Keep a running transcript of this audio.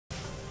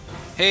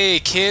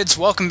Hey kids,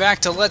 welcome back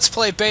to Let's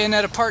Play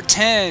Bayonetta Part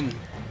 10!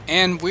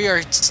 And we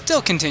are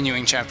still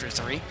continuing Chapter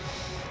 3.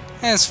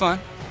 And it's fun.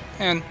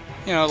 And,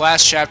 you know,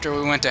 last chapter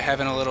we went to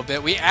heaven a little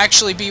bit. We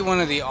actually beat one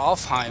of the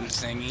Alfheim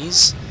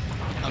thingies.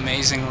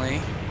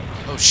 Amazingly.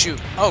 Oh shoot.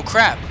 Oh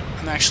crap!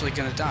 I'm actually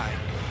gonna die.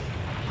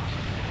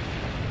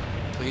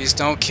 Please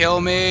don't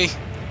kill me!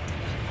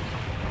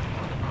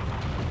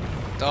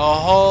 The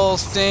whole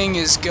thing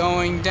is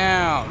going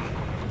down.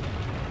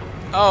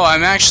 Oh,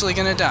 I'm actually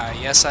gonna die.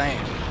 Yes, I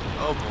am.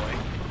 Oh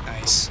boy.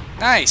 Nice.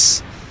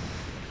 Nice!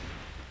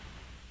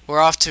 We're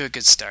off to a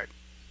good start.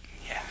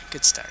 Yeah,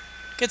 good start.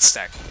 Good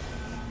start.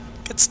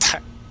 Good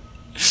start.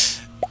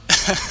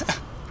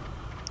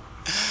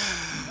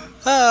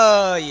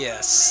 Oh,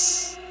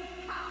 yes.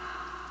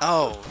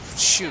 Oh,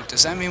 shoot.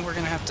 Does that mean we're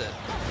gonna have to...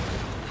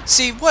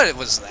 See, what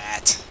was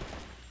that?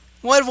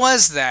 What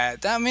was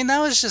that? I mean, that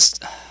was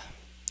just...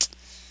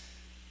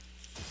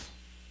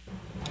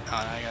 Oh,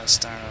 now I gotta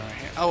start over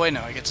here. Oh, wait,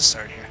 no, I get to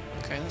start here.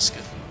 Okay, that's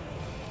good.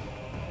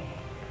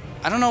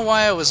 I don't know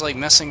why I was, like,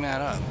 messing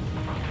that up.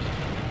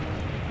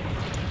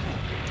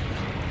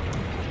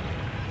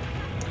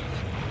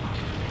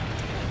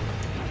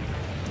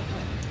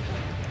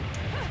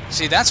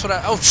 See, that's what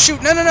I... Oh,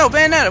 shoot! No, no, no!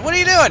 Bayonetta! What are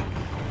you doing?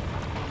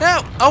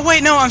 No! Oh,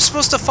 wait, no! I'm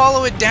supposed to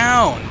follow it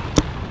down!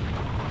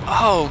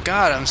 Oh,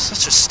 God, I'm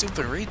such a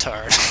stupid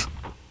retard.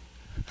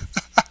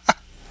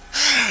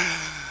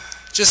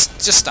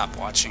 Just stop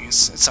watching.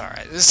 It's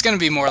alright. It's gonna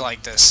be more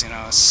like this, you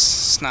know.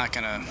 It's not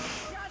gonna...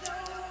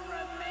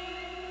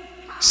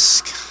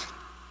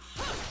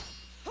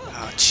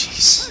 Oh,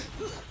 jeez.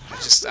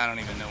 I don't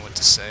even know what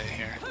to say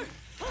here.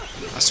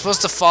 I'm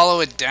supposed to follow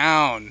it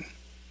down.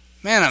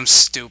 Man, I'm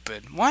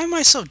stupid. Why am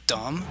I so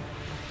dumb?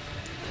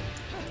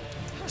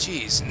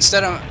 Jeez.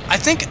 Instead of... I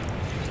think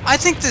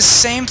the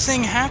same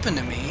thing happened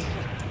to me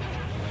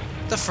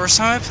the first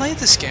time I played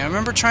this game. I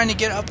remember trying to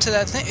get up to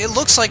that thing. It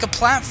looks like a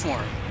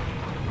platform.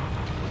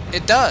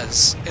 It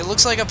does. It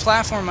looks like a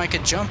platform I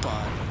could jump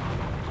on.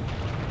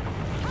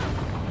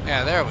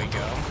 Yeah, there we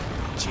go.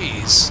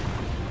 Jeez.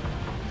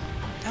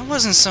 That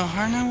wasn't so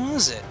hard now,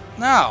 was it?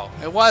 No,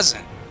 it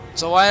wasn't.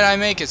 So why did I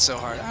make it so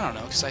hard? I don't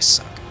know, because I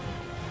suck.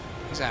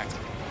 Exactly.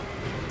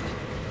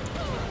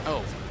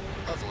 Oh,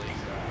 lovely.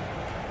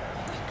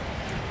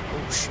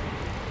 Oh, shoot.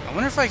 I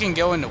wonder if I can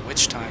go into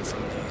witch time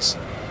from these.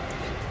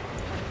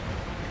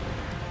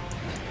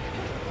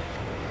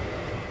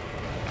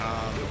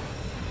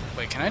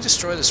 Wait, can I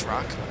destroy this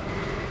rock?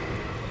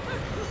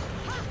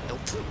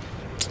 Nope.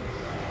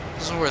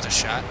 This is worth a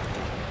shot.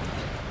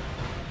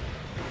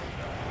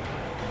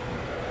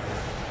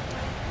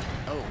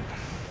 Oh.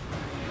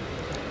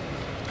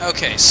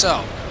 Okay,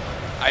 so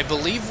I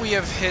believe we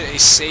have hit a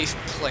safe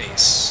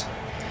place.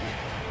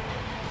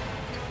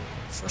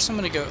 First I'm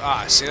gonna go...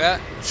 Ah, see that?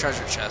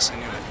 Treasure chest, I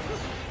knew it.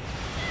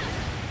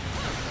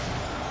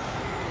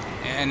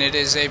 And it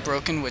is a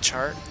broken witch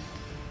heart.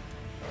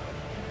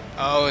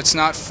 Oh, it's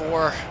not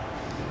 4.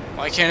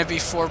 Why can't it be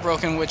 4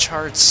 broken witch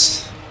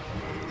hearts?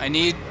 I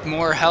need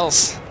more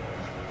health.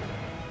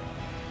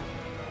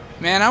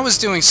 Man, I was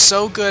doing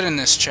so good in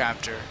this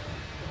chapter.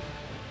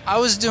 I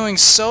was doing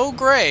so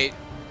great,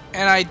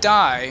 and I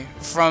die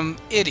from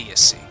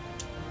idiocy.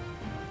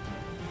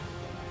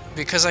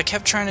 Because I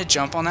kept trying to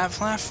jump on that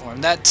platform.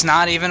 That's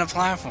not even a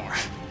platform.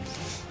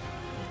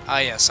 Ah,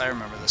 yes, I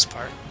remember this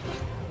part.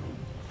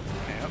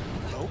 Yep.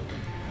 Oh.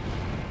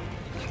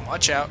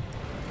 Watch out.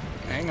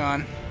 Hang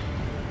on.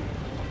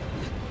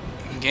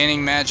 I'm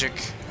gaining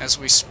magic as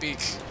we speak.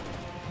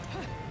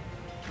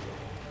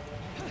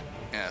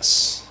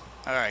 Yes.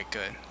 Alright,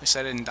 good. At least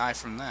I didn't die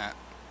from that.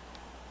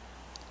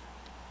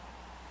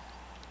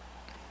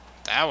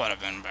 That would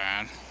have been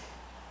bad.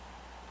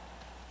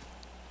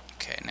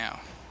 Okay, now.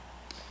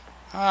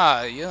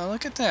 Ah, yeah,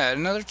 look at that.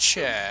 Another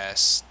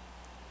chest.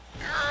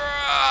 There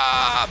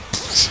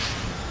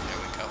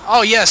we go.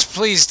 Oh, yes,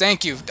 please.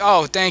 Thank you.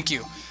 Oh, thank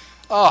you.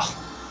 Oh.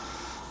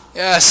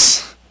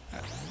 Yes.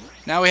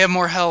 Now we have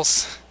more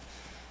health.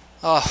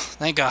 Oh,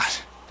 thank God.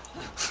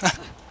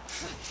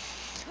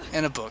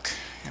 And a book.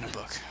 And a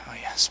book. Oh,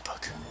 yes,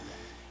 book.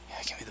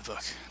 Yeah, give me the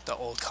book. The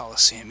old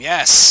Colosseum.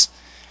 Yes!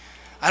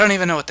 I don't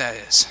even know what that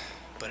is,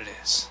 but it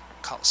is.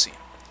 Colosseum.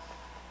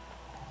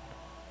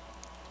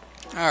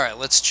 Alright,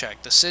 let's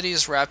check. The city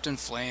is wrapped in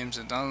flames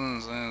and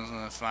dozens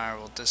of fire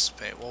will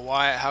dissipate. Well,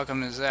 why? How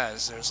come is that?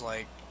 Is there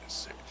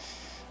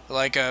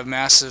like a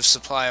massive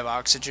supply of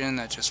oxygen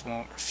that just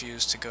won't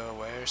refuse to go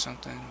away or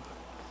something?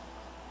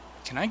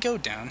 Can I go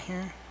down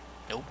here?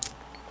 Nope.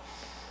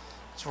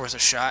 It's worth a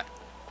shot.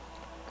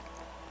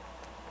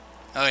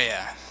 Oh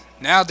yeah.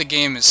 Now the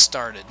game is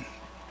started.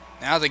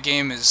 Now the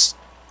game is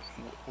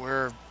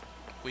where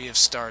we have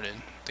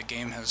started. The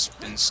game has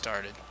been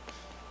started.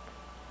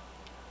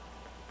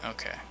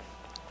 Okay.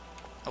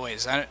 Oh wait,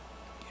 is that it?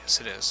 Yes,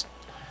 it is.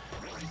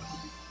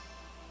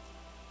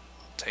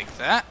 Take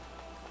that.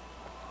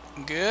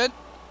 Good.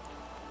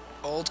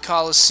 Old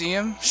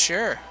Colosseum,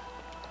 sure.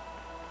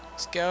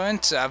 Let's go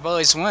into... I've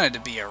always wanted to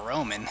be a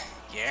Roman.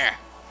 Yeah.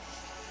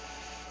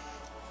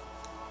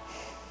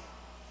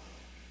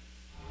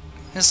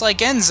 It's like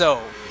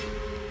Enzo,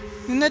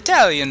 an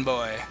Italian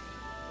boy.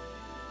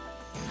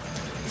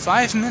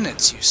 5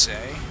 minutes, you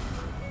say?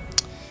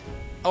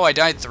 Oh, I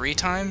died 3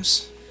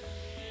 times?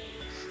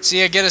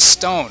 See, I get a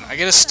stone. I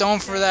get a stone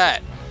for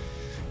that.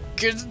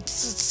 Get a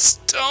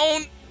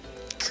stone.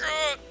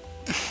 God.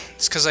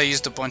 It's because I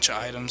used a bunch of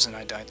items and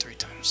I died 3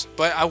 times.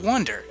 But I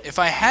wonder, if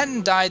I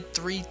hadn't died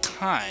 3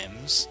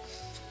 times...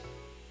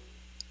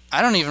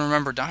 I don't even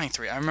remember dying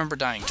 3. I remember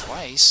dying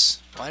twice.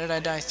 Why did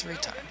I die 3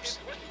 times?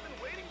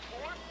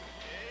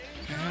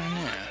 I don't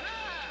know.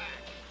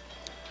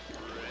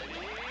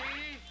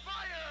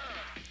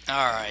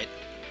 Alright.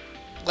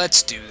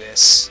 Let's do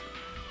this.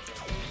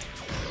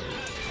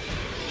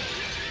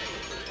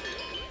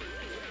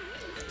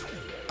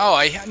 Oh,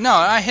 I hit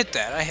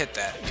that. I hit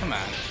that. Come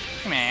on.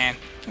 Come on.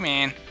 Come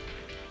on.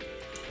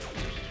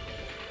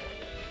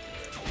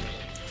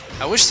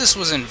 I wish this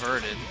was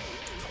inverted.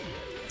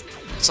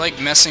 It's like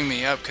messing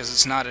me up because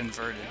it's not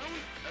inverted.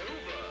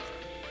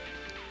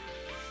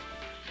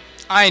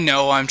 I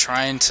know I'm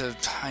trying to...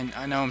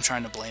 I know I'm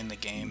trying to blame the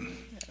game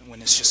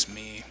when it's just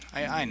me.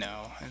 I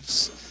know.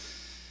 It's...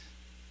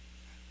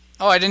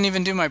 Oh, I didn't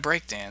even do my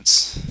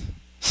breakdance.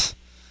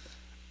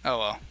 Oh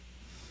well.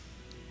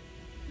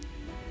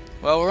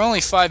 Well, we're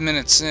only 5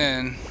 minutes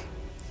in.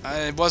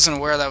 I wasn't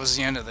aware that was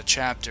the end of the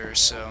chapter,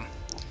 so...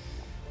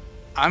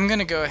 I'm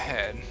gonna go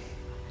ahead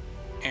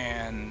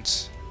and...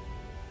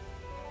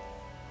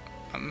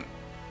 I'm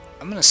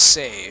gonna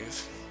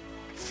save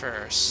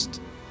first.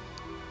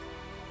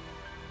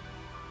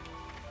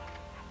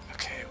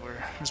 Okay,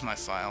 where's my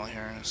file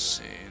here? Let's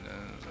see.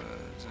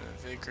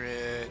 The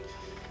Vigrid.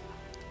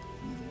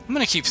 I'm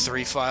gonna keep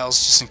 3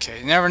 files just in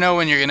case. You never know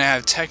when you're gonna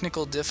have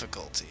technical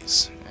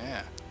difficulties.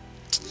 Yeah.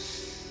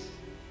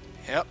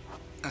 Yep.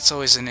 That's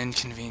always an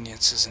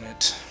inconvenience, isn't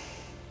it?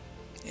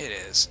 It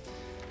is.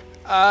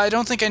 I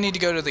don't think I need to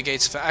go to the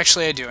gates of...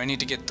 Actually, I do. I need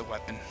to get the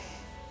weapon.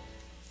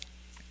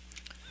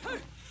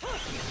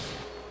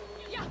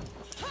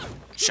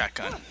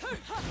 Shotgun.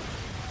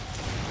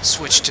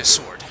 Switch to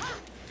sword.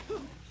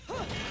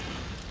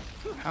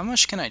 How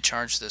much can I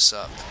charge this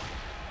up?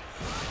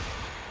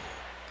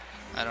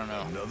 I don't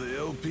know. Another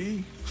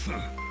LP?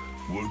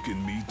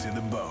 Working me to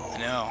the bone. I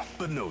know.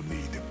 But no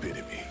need to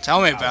pity me.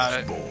 Tell me about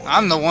it.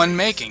 I'm the one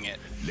making it.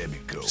 Let me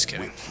go Just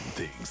kidding. whip some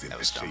things That in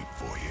was shape dumb.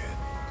 for you.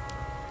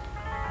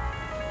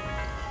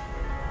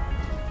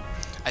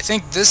 I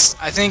think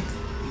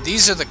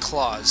these are the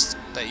claws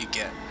that you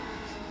get.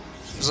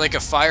 There's like a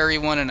fiery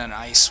one and an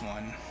ice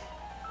one.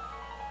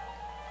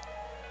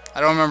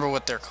 I don't remember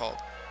what they're called.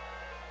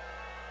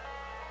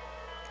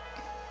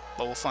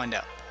 But we'll find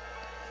out.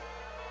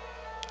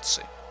 Let's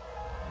see.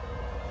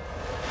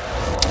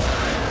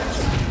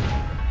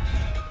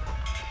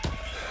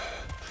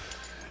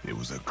 It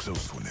was a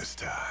close one this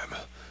time.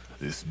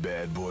 This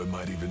bad boy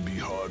might even be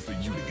hard for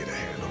you to get a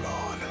handle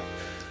on.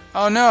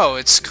 Oh no,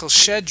 it's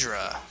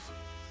Kolshedra.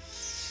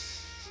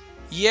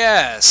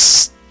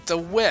 Yes, the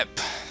whip.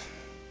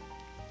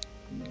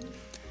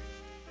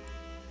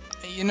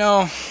 You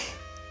know,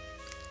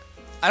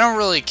 I don't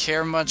really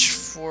care much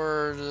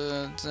for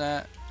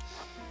that.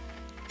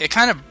 It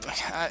kind of...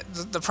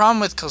 the problem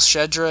with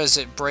Kolshedra is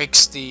it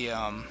breaks the...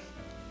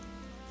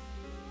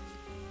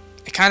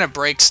 it kind of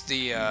breaks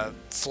the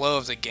flow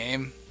of the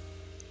game.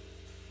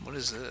 What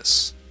is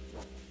this?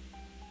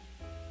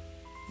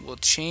 Will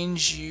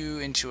change you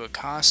into a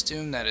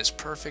costume that is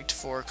perfect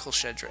for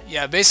Kolshedra.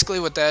 Yeah, basically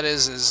what that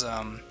is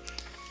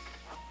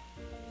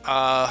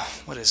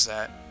what is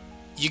that?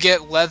 You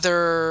get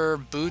leather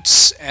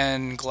boots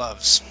and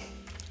gloves.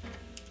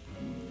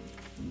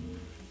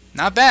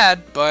 Not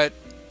bad, but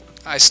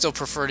I still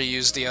prefer to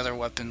use the other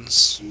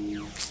weapons.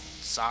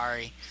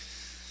 Sorry.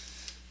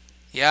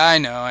 Yeah, I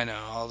know.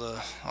 All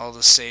the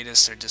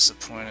sadists are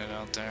disappointed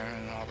out there,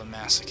 and all the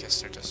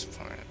masochists are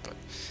disappointed, but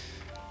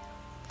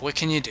what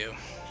can you do?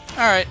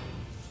 Alright,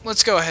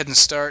 let's go ahead and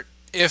start,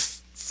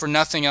 if for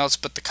nothing else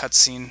but the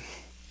cutscene.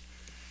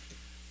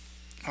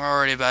 We're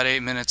already about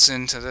 8 minutes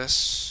into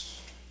this.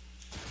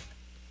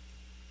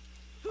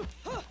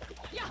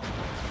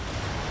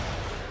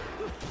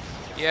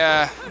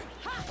 Yeah.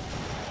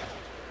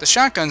 The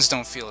shotguns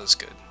don't feel as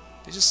good.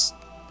 They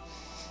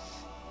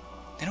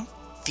don't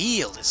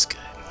feel as good.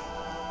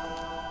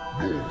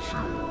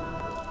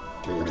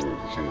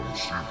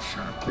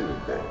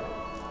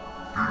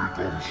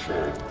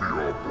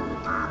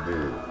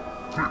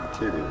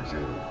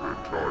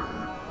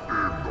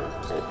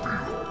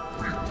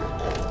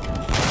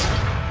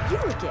 You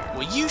again?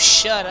 Will you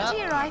shut up?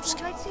 Dear, I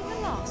thought I'd seen the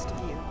last of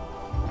you.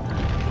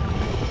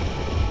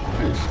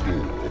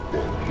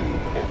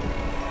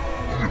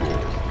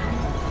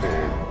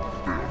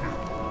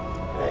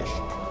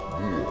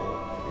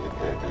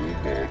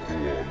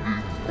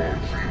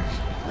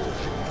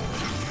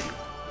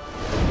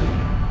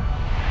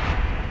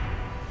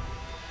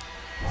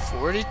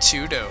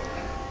 Fortitudo.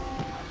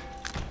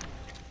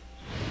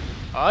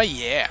 Oh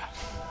yeah.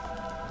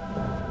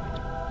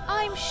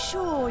 I'm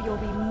sure you'll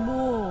be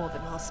more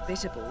than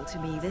hospitable to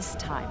me this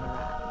time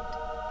around.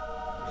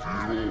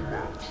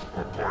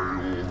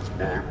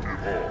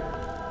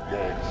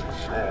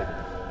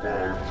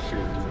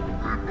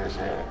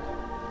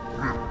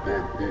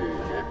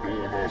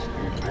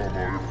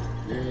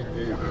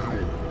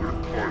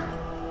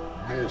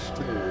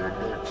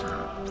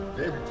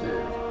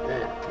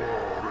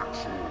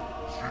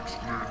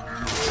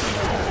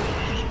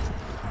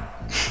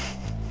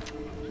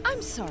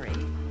 I'm sorry.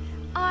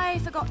 I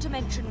forgot to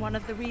mention one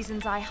of the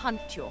reasons I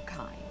hunt your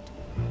kind.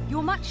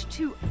 You're much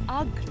too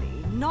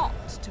ugly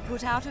not to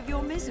put out of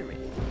your misery.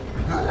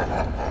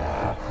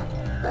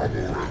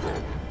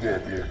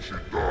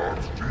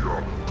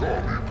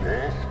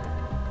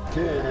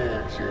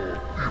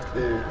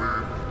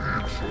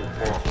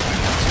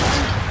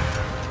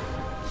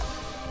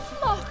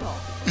 Fuck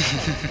off.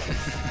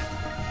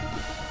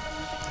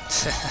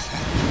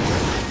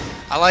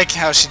 I like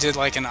how she did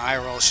like an eye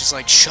roll. She's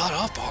like, shut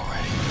up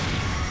already.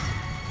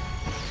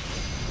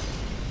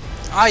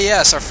 Ah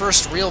yes, our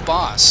first real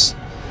boss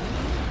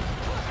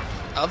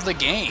of the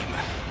game.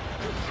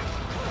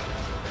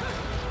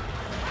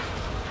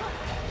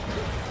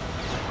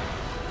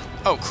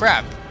 Oh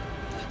crap.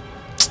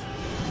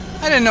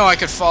 I didn't know I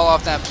could fall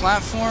off that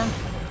platform.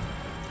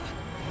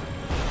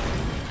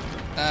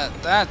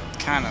 That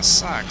kind of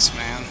sucks,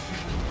 man.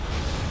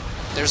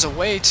 There's a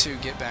way to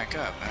get back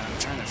up, and I'm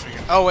trying to figure...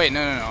 Oh wait,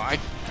 no.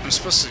 I'm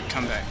supposed to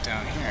come back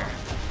down here.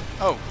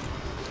 Oh.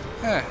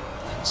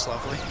 That's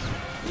lovely.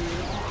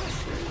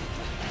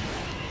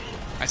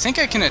 I think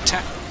I can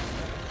attack...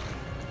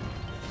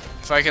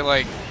 If I could,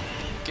 like,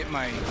 get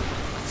my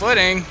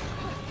footing...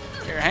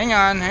 Here, hang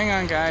on,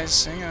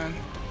 guys. Hang on.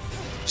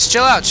 Just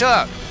chill out.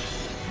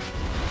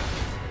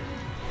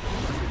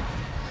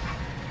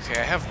 Okay,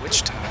 I have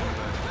witch time,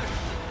 but...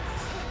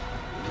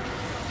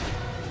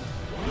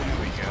 There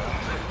we go.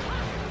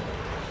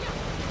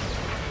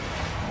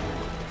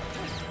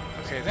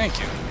 Okay, thank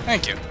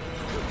you.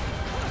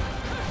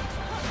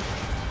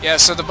 Yeah,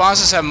 so the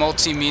bosses have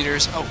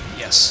multimeters. Oh,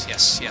 yes.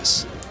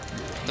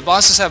 The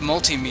bosses have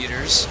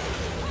multimeters,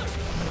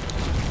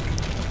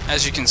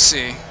 as you can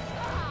see.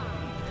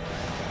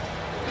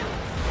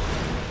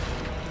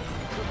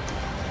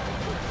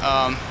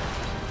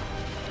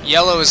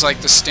 Yellow is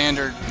like the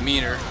standard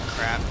meter.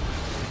 Crap.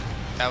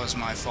 That was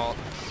my fault.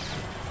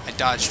 I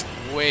dodged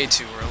way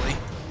too early.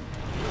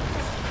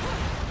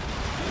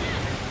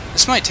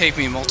 This might take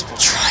me multiple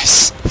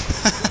tries.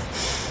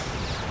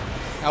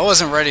 I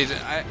wasn't ready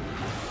to...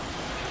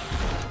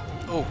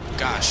 Oh,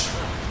 gosh.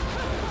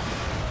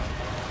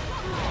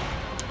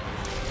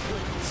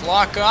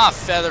 Flock off,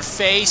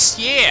 Featherface!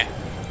 Yeah!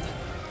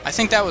 I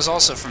think that was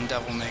also from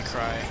Devil May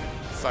Cry,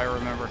 if I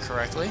remember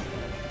correctly.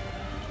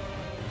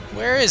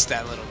 Where is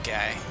that little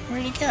guy?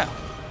 Where'd he go?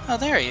 Oh,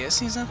 there he is.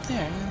 He's up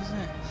there.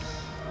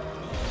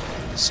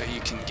 So you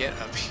can get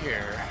up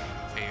here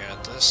via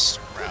this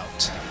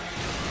route.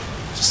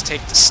 Just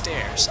take the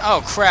stairs.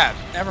 Oh, crap.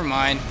 Never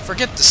mind.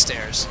 Forget the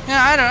stairs.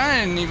 Yeah, I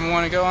didn't even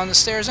want to go on the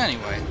stairs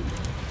anyway.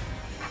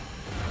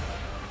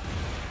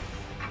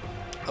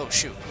 Oh,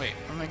 shoot. Wait,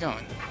 where am I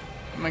going?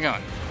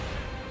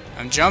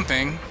 I'm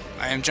jumping.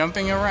 I am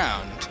jumping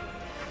around.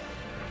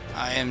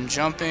 And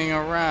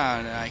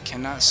I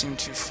cannot seem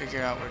to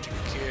figure out where to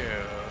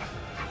go.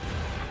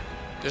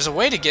 There's a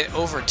way to get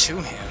over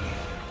to him.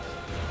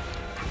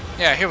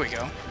 Yeah, here we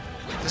go.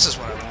 This is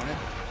what I wanted.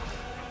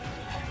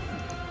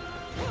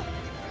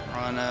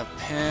 Run up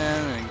him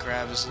and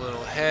grab his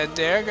little head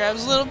there, grab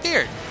his little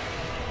beard.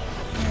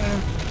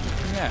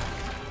 Yeah,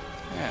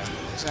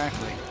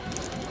 exactly.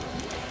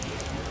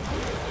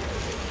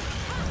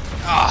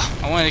 Ah,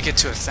 I wanted to get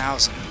to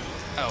 1,000.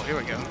 Oh, here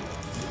we go.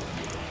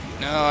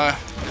 No,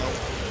 nope.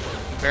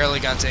 Barely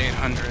got to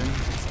 800,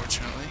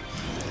 unfortunately.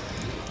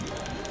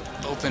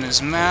 Open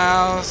his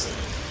mouth.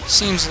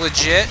 Seems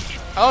legit.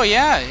 Oh,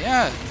 yeah.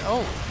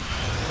 Oh,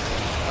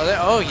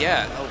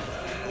 yeah.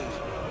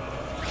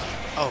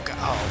 Oh,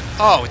 God.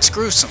 Oh, it's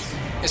gruesome.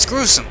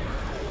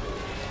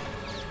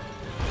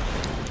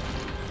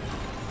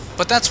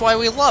 But that's why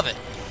we love it.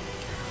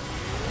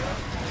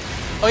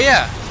 Oh,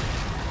 yeah.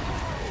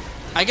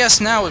 I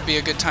guess now would be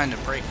a good time to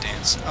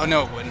breakdance. Oh,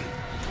 no, it wouldn't.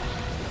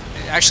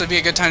 It'd actually be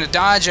a good time to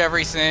dodge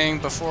everything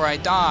before I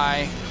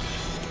die.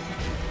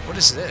 What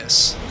is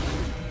this?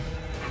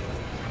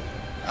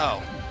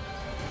 Oh.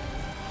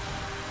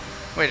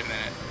 Wait a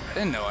minute. I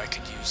didn't know I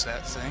could use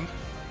that thing.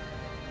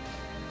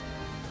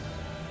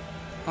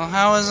 Well,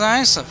 how was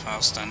I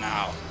supposed to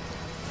know?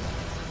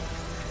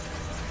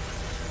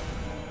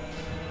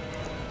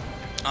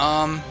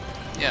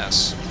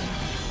 Yes.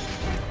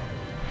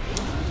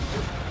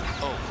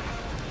 Oh.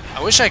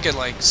 I wish I could,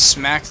 like,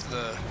 smack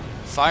the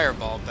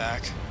fireball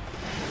back.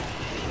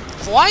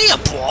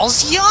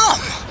 Fireballs? Yum!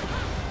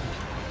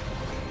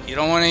 You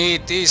don't want to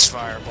eat these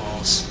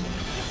fireballs.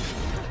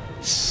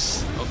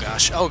 Oh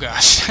gosh, oh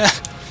gosh.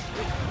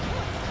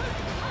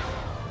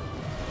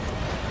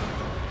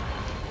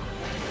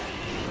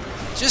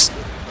 Just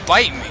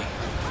bite me.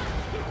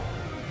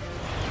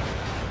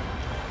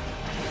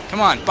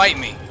 Come on, bite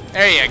me.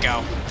 There you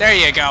go. There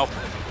you go.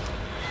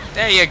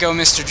 There you go,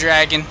 Mr.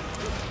 Dragon.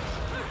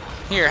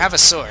 Here, have a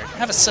sword.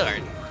 Have a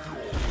sword.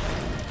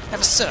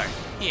 Have a sword.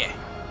 Yeah.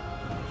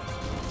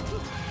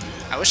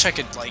 I wish I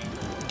could, like,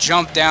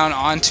 jump down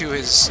onto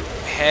his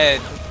head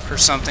or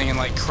something and,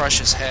 like, crush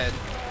his head.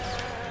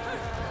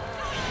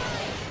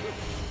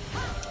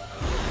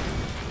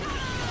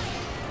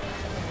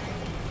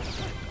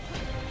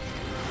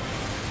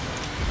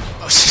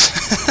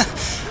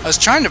 I was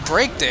trying to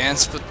break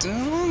dance, but they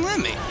won't let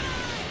me.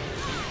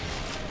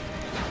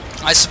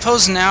 I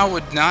suppose now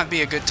would not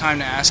be a good time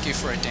to ask you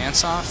for a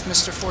dance-off,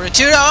 Mr.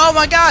 Fortitudo. Oh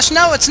my gosh,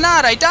 no, it's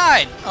not! I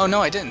died! Oh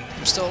no, I didn't.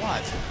 I'm still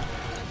alive.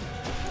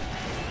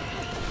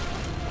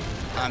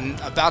 I'm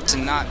about to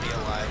not be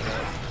alive,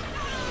 though.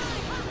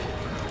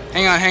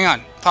 Hang on, hang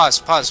on.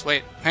 Pause,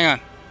 wait. Hang on.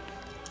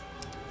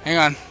 Hang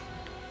on.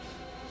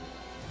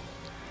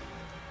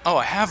 Oh,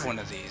 I have one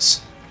of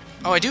these.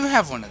 Oh, I do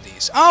have one of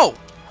these. Oh!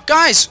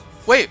 Guys!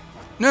 Wait!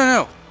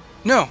 No.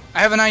 I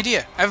have an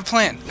idea. I have a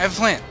plan.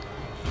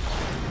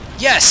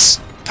 Yes!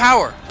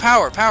 Power!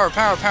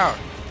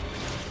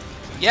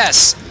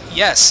 Yes!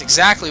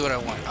 Exactly what I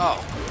want.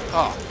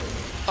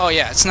 Oh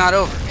yeah, it's not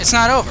over.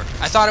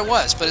 I thought it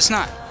was, but it's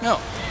not. No.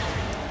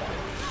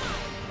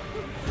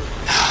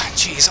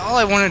 Jeez, all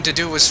I wanted to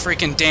do was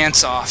freaking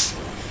dance off.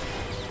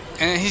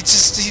 And he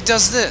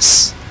does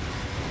this.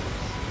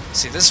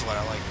 See, this is what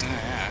I like.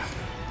 Yeah.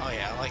 Oh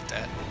yeah, I like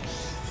that.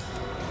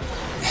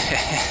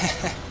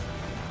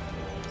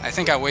 I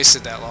think I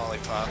wasted that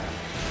lollipop.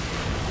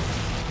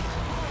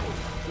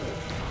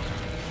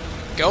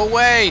 Go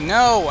away!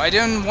 No! I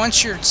didn't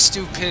want your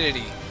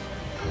stupidity.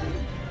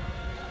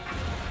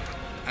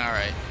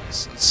 Alright,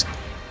 so let's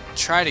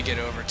try to get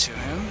over to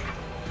him.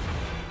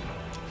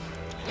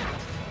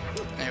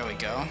 There we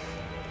go.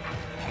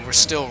 And we're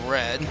still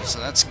red, so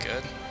that's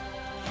good.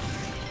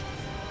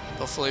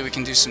 Hopefully we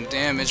can do some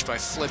damage by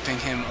flipping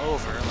him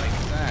over like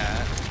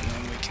that. And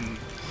then we can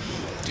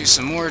do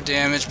some more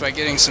damage by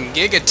getting some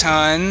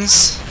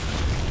gigatons.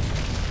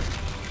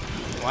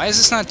 Why is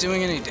this not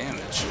doing any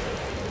damage?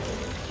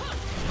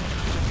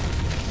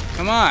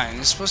 Come on,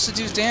 it's supposed to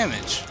do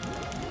damage.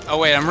 Oh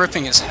wait, I'm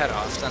ripping his head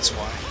off, that's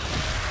why.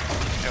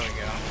 There we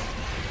go.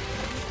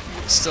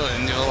 Still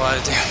didn't do a lot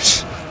of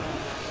damage.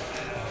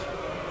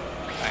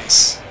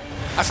 Nice.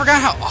 I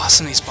forgot how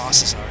awesome these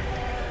bosses are.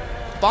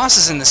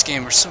 Bosses in this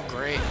game are so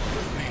great,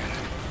 man.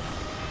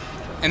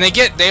 And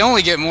they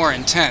only get more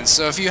intense.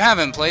 So if you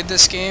haven't played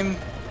this game,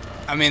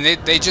 I mean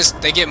they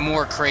get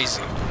more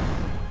crazy.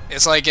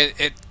 It's like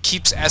it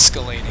keeps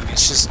escalating.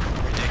 It's just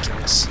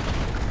ridiculous.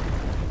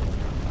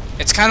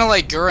 It's kind of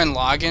like Gurren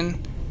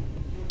Lagann.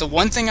 The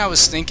one thing I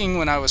was thinking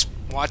when I was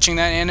watching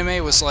that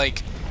anime was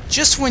like,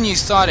 just when you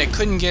thought it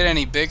couldn't get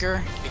any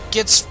bigger, it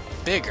gets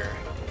bigger.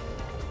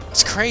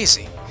 It's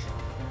crazy.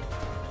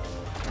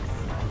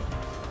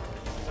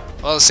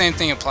 Well, the same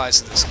thing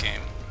applies to this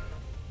game.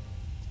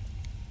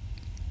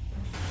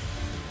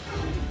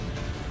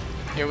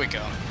 Here we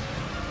go.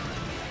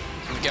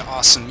 And we get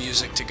awesome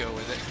music to go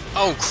with it.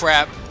 Oh,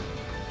 crap.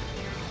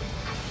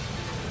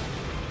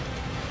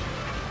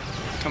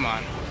 Come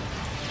on.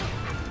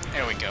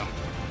 There we go.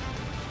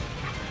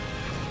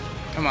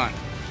 Come on.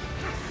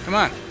 Come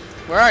on.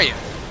 Where are you?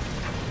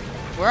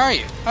 Where are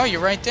you? Oh,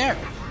 you're right there.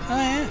 Oh,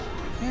 yeah.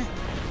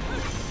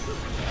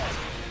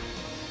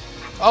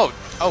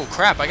 Oh,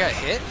 crap. I got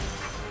hit?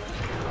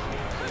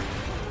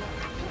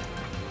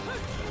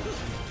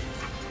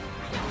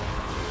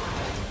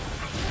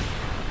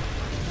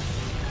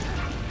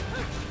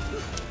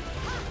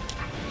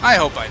 I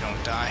hope I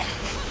don't die.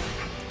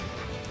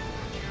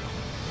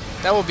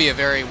 That will be a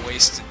very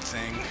wasted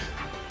thing.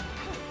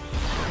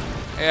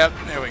 Yep,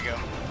 there we go.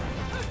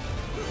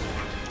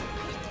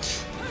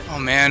 Oh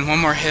man, one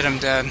more hit, I'm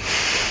dead.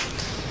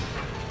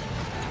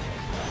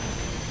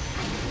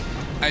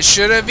 I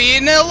should have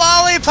eaten a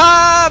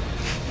lollipop!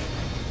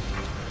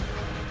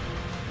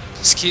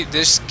 Just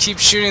keep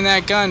shooting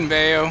that gun,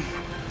 Bayo.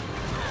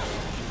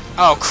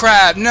 Oh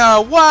crap,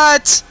 no,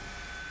 what?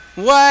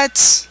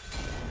 What?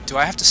 Do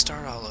I have to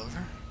start all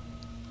over?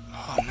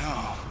 Oh no,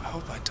 I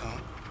hope I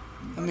don't.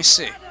 Let me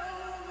see.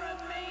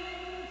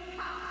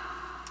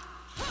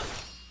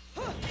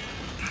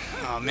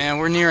 Oh man,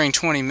 we're nearing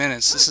 20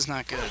 minutes. This is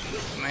not good.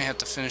 I may have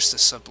to finish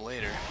this up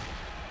later.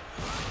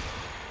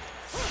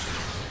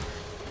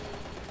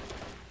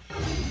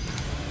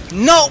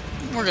 Nope!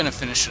 We're gonna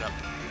finish it up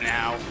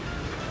now.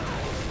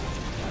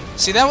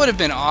 See, that would have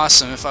been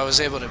awesome if I was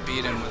able to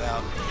beat him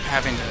without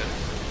having to...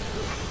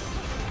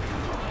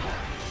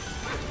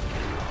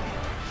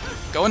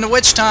 Go into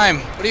witch time!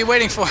 What are you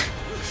waiting for?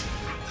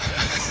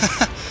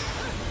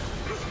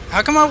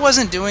 How come I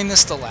wasn't doing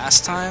this the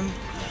last time?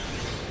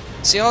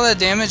 See all that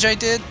damage I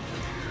did?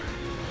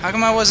 How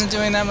come I wasn't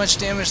doing that much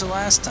damage the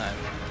last time?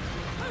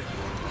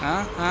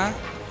 Huh? Huh?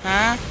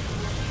 Huh?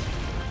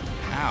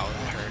 Ow,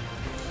 that hurt.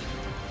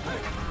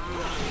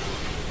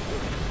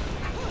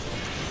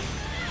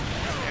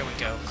 There we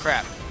go.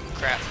 Crap.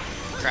 Crap.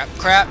 Crap.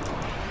 Crap.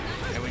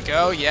 There we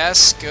go.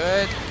 Yes.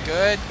 Good.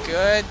 Good.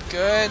 Good.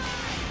 Good.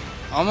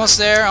 Almost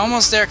there.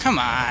 Almost there. Come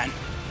on.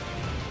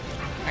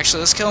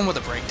 Actually, let's kill him with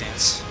a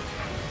breakdance.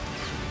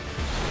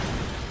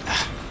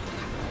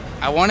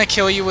 I want to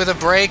kill you with a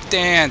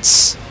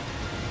breakdance.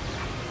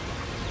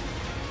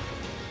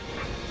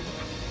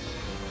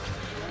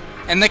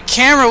 And the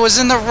camera was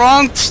in the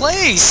wrong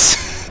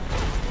place!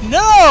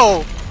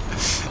 No!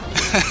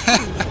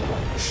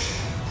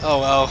 Oh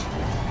well.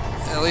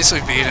 At least we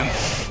beat him.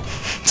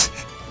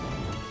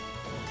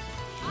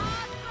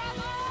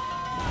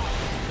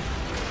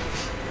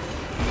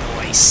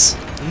 Nice.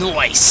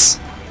 Nice!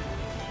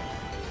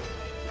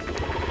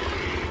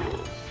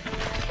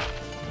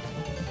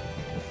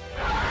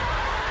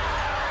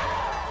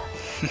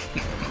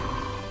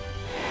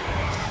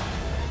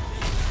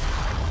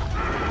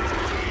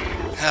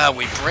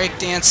 We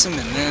breakdance him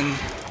and then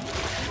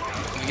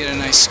we get a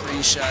nice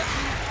screenshot.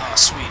 Oh,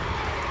 sweet.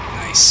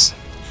 Nice.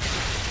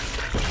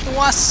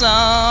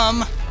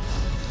 Awesome!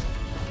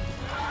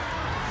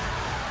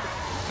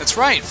 That's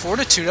right,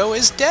 Fortitudo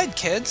is dead,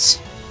 kids.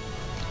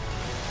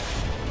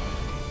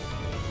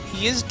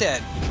 He is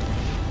dead.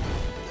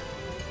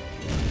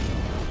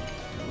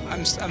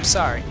 I'm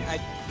sorry. I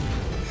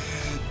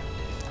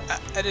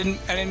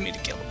didn't mean to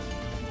kill him.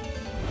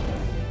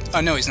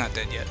 Oh no, he's not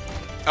dead yet.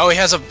 Oh, he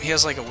has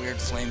like a weird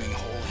flaming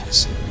hole in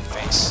his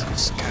face.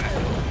 It's kind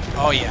of.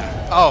 Oh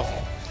yeah. Oh,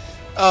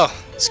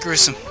 it's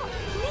gruesome.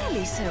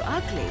 Really so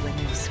ugly when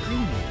you're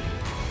screaming.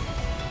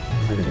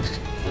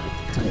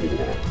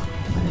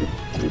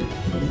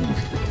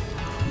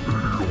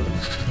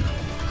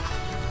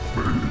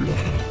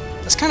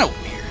 That's kind of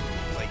weird.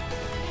 Like.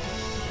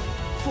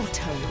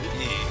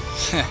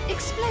 Fortitudo. Yeah.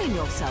 Explain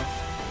yourself.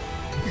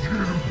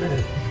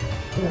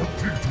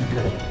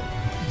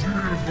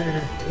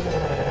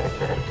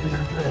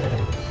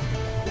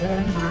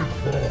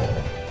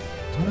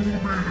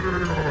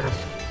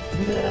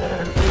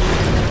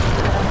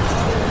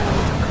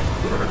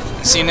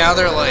 See, now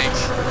they're like...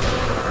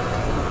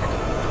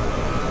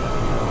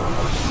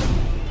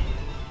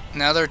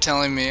 Now they're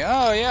telling me,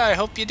 oh yeah, I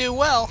hope you do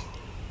well.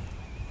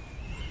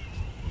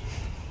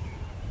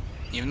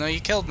 Even though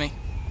you killed me.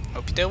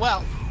 Hope you do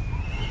well.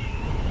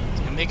 It's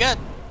gonna be good.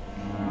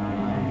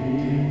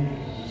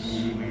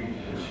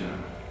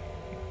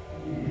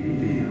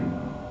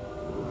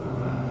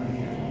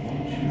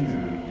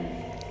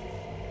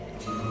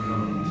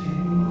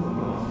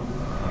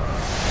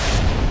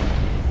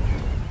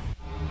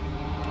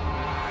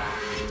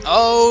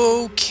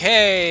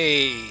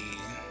 Okay.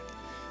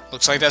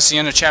 Looks like that's the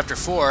end of chapter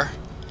 4.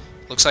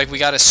 Looks like we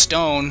got a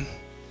stone.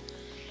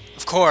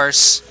 Of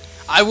course.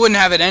 I wouldn't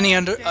have it any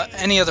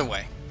other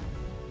way.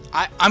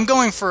 I'm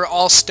going for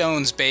all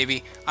stones,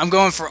 baby. I'm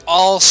going for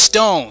all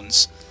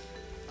stones.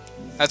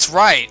 That's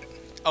right.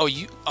 Oh,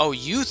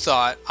 you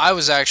thought I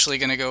was actually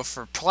going to go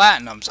for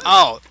platinums.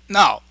 Oh,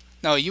 no.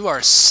 No, you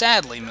are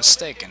sadly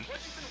mistaken.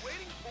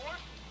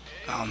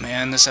 Oh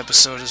man, this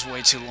episode is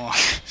way too long.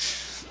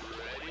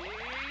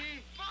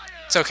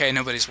 It's okay,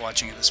 nobody's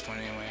watching at this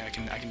point anyway. I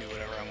can do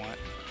whatever I want.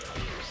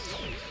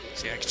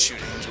 See, I can shoot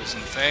angels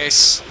in the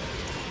face.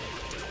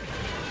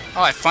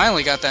 Oh, I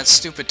finally got that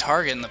stupid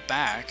target in the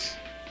back.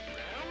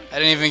 I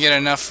didn't even get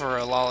enough for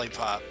a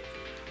lollipop.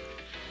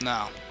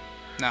 No.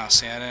 No,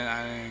 see, I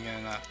didn't even get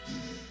enough.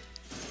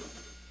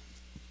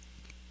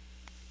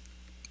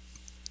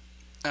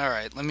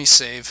 Alright, let me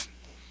save.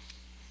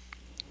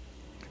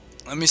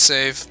 Let me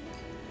save.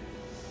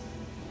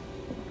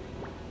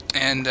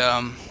 And,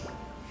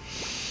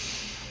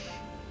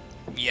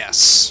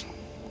 yes.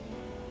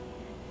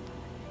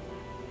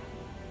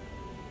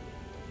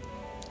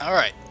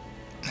 Alright.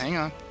 Hang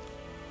on.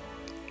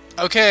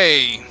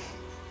 Okay.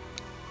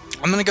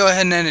 I'm going to go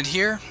ahead and end it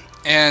here.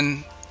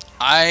 And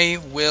I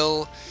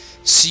will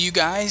see you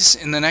guys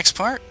in the next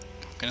part.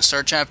 I'm going to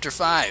start chapter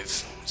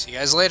 5. See you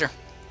guys later.